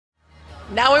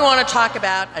Now we want to talk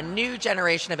about a new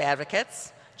generation of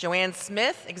advocates. Joanne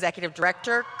Smith, Executive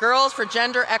Director, Girls for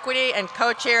Gender Equity and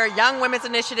co-chair Young Women's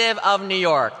Initiative of New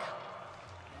York.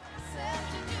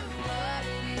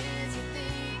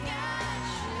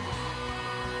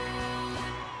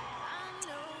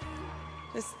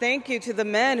 Just thank you to the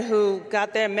men who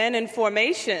got their men in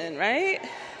formation, right?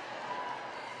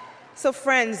 So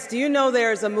friends, do you know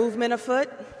there's a movement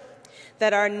afoot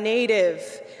that our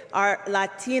Native, our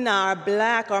Latina, our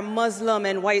Black, our Muslim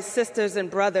and white sisters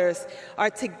and brothers are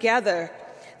together,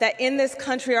 that in this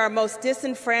country our most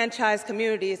disenfranchised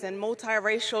communities and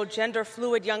multiracial,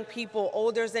 gender-fluid young people,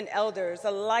 olders and elders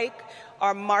alike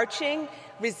are marching,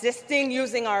 resisting,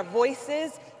 using our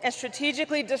voices, and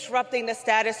strategically disrupting the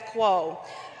status quo.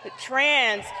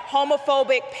 Trans,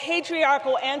 homophobic,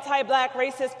 patriarchal, anti-Black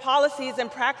racist policies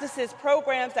and practices,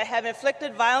 programs that have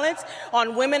inflicted violence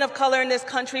on women of color in this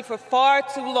country for far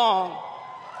too long.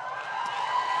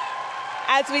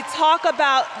 As we talk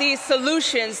about these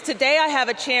solutions, today I have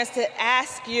a chance to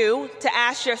ask you, to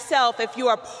ask yourself if you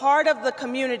are part of the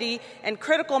community and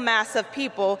critical mass of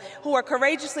people who are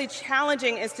courageously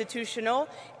challenging institutional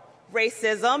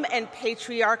racism and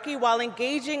patriarchy while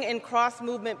engaging in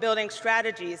cross-movement building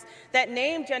strategies that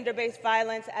name gender-based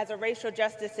violence as a racial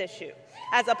justice issue,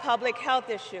 as a public health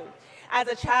issue, as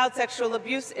a child sexual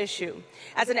abuse issue,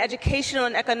 as an educational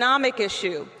and economic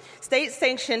issue,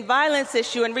 state-sanctioned violence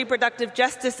issue, and reproductive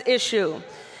justice issue.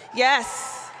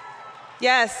 Yes,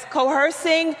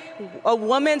 coercing a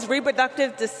woman's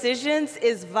reproductive decisions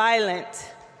is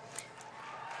violent.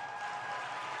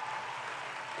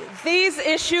 These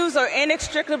issues are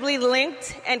inextricably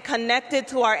linked and connected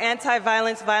to our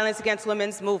anti-violence, violence against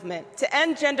women's movement. To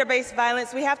end gender-based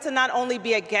violence, we have to not only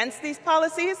be against these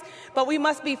policies, but we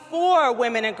must be for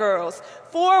women and girls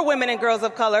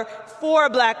of color, for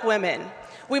Black women.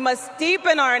 We must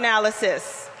deepen our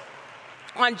analysis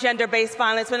on gender-based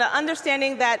violence with an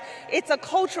understanding that it's a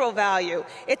cultural value.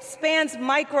 It spans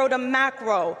micro to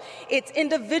macro. It's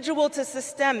individual to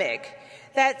systemic.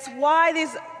 That's why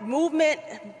these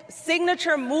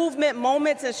signature movement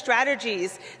moments and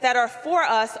strategies that are for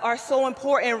us are so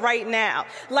important right now,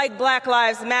 like Black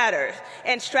Lives Matter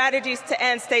and strategies to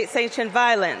end state-sanctioned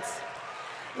violence,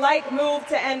 like Move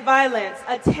to End Violence,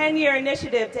 a 10-year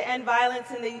initiative to end violence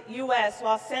in the U.S.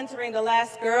 while centering the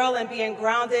last girl and being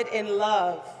grounded in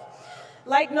love.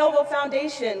 Like Noble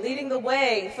Foundation, leading the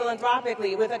way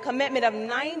philanthropically with a commitment of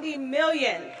 $90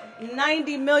 million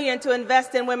to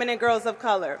invest in women and girls of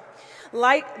color.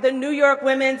 Like the New York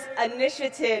Women's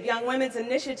Initiative, Young Women's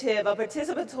Initiative, a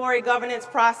participatory governance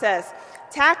process,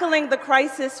 tackling the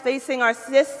crisis facing our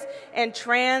cis and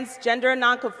transgender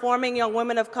nonconforming young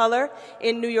women of color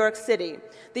in New York City.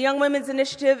 The Young Women's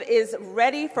Initiative is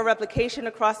ready for replication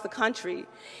across the country.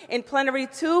 In Plenary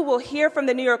 2, we'll hear from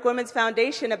the New York Women's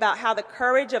Foundation about how the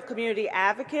courage of community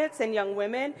advocates and young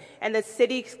women and the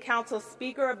City Council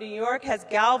Speaker of New York has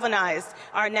galvanized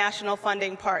our national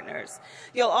funding partners.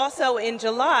 You'll also, in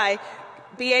July,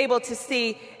 be able to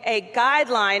see a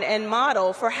guideline and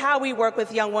model for how we work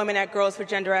with young women at Girls for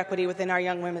Gender Equity within our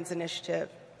Young Women's Initiative.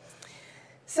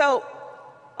 So,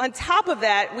 on top of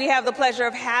that, we have the pleasure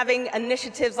of having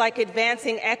initiatives like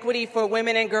Advancing Equity for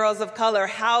Women and Girls of Color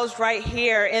housed right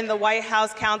here in the White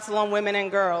House Council on Women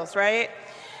and Girls, right?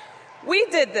 We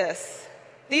did this.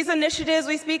 These initiatives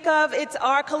we speak of, it's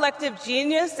our collective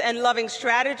genius and loving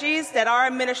strategies that our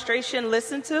administration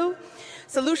listened to.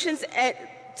 Solutions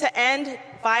to end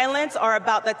violence are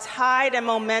about the tide and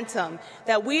momentum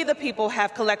that we, the people,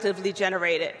 have collectively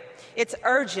generated. It's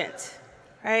urgent,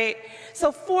 right?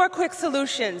 So 4 quick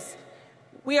solutions.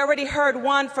 We already heard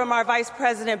one from our Vice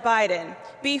President Biden.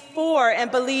 Be for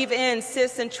and believe in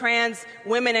cis and trans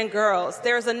women and girls.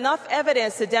 There's enough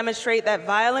evidence to demonstrate that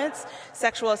violence,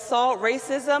 sexual assault,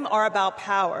 racism are about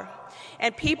power.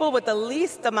 And people with the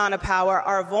least amount of power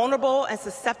are vulnerable and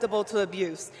susceptible to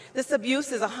abuse. This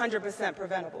abuse is 100%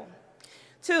 preventable.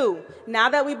 2, now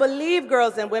that we believe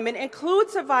girls and women, include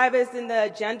survivors in the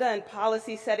agenda and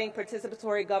policy setting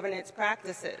participatory governance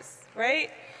practices,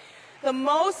 right? The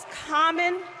most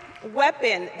common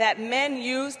weapon that men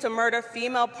use to murder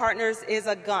female partners is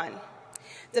a gun.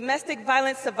 Domestic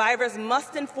violence survivors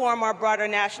must inform our broader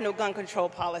national gun control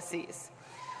policies.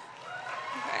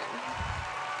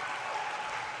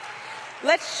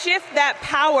 Let's shift that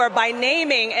power by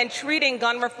naming and treating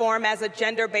gun reform as a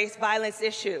gender-based violence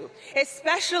issue,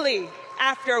 especially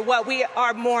after what we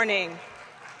are mourning.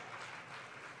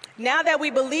 Now that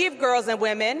we believe girls and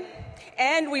women,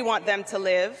 and we want them to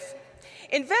live,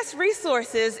 Invest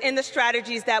resources in the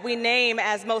strategies that we name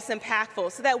as most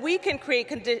impactful so that we can create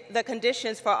the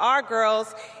conditions for our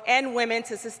girls and women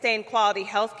to sustain quality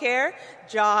health care,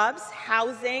 jobs,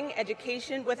 housing,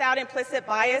 education without implicit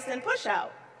bias and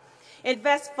push-out.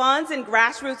 Invest funds in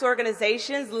grassroots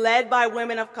organizations led by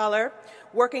women of color,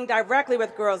 working directly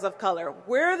with girls of color.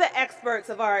 We're the experts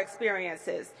of our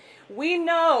experiences. We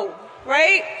know,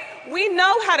 right? We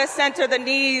know how to center the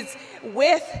needs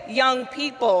with young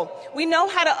people. We know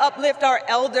how to uplift our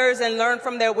elders and learn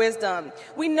from their wisdom.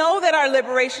 We know that our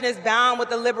liberation is bound with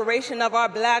the liberation of our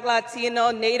Black,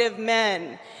 Latino, Native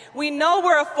men. We know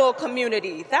we're a full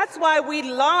community. That's why we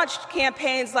launched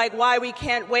campaigns like Why We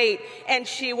Can't Wait and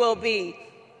She Will Be.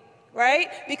 Right?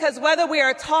 Because whether we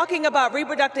are talking about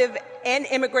reproductive and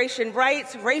immigration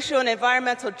rights, racial and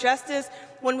environmental justice,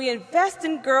 when we invest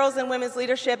in girls and women's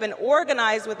leadership and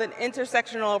organize with an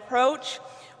intersectional approach,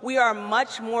 we are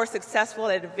much more successful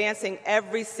at advancing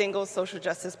every single social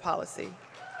justice policy.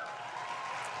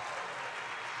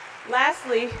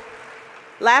 Lastly,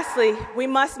 we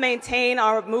must maintain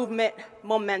our movement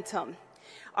momentum.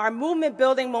 Our movement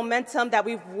building momentum that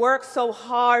we've worked so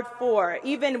hard for.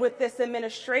 Even with this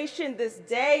administration, this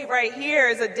day right here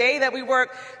is a day that we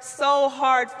work so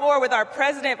hard for with our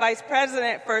president, vice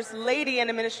president, first lady, and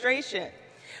administration.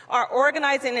 Our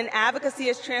organizing and advocacy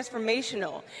is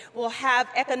transformational. We'll have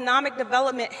economic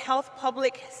development, health,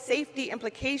 public safety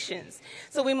implications.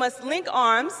 So we must link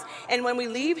arms, and when we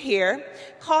leave here,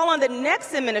 call on the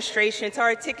next administration to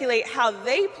articulate how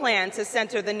they plan to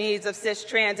center the needs of cis,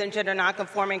 trans, and gender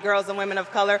nonconforming girls and women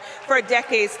of color for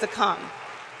decades to come.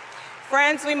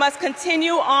 Friends, we must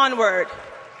continue onward.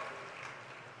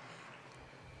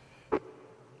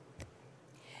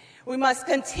 We must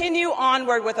continue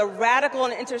onward with a radical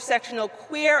and intersectional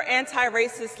queer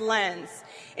anti-racist lens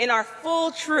in our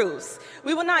full truths.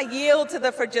 We will not yield to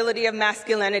the fragility of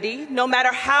masculinity, no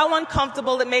matter how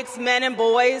uncomfortable it makes men and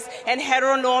boys and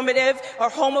heteronormative or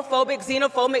homophobic,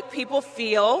 xenophobic people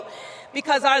feel,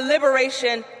 because our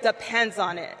liberation depends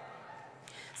on it.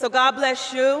 So God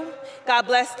bless you. God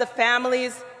bless the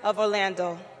families of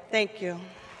Orlando. Thank you.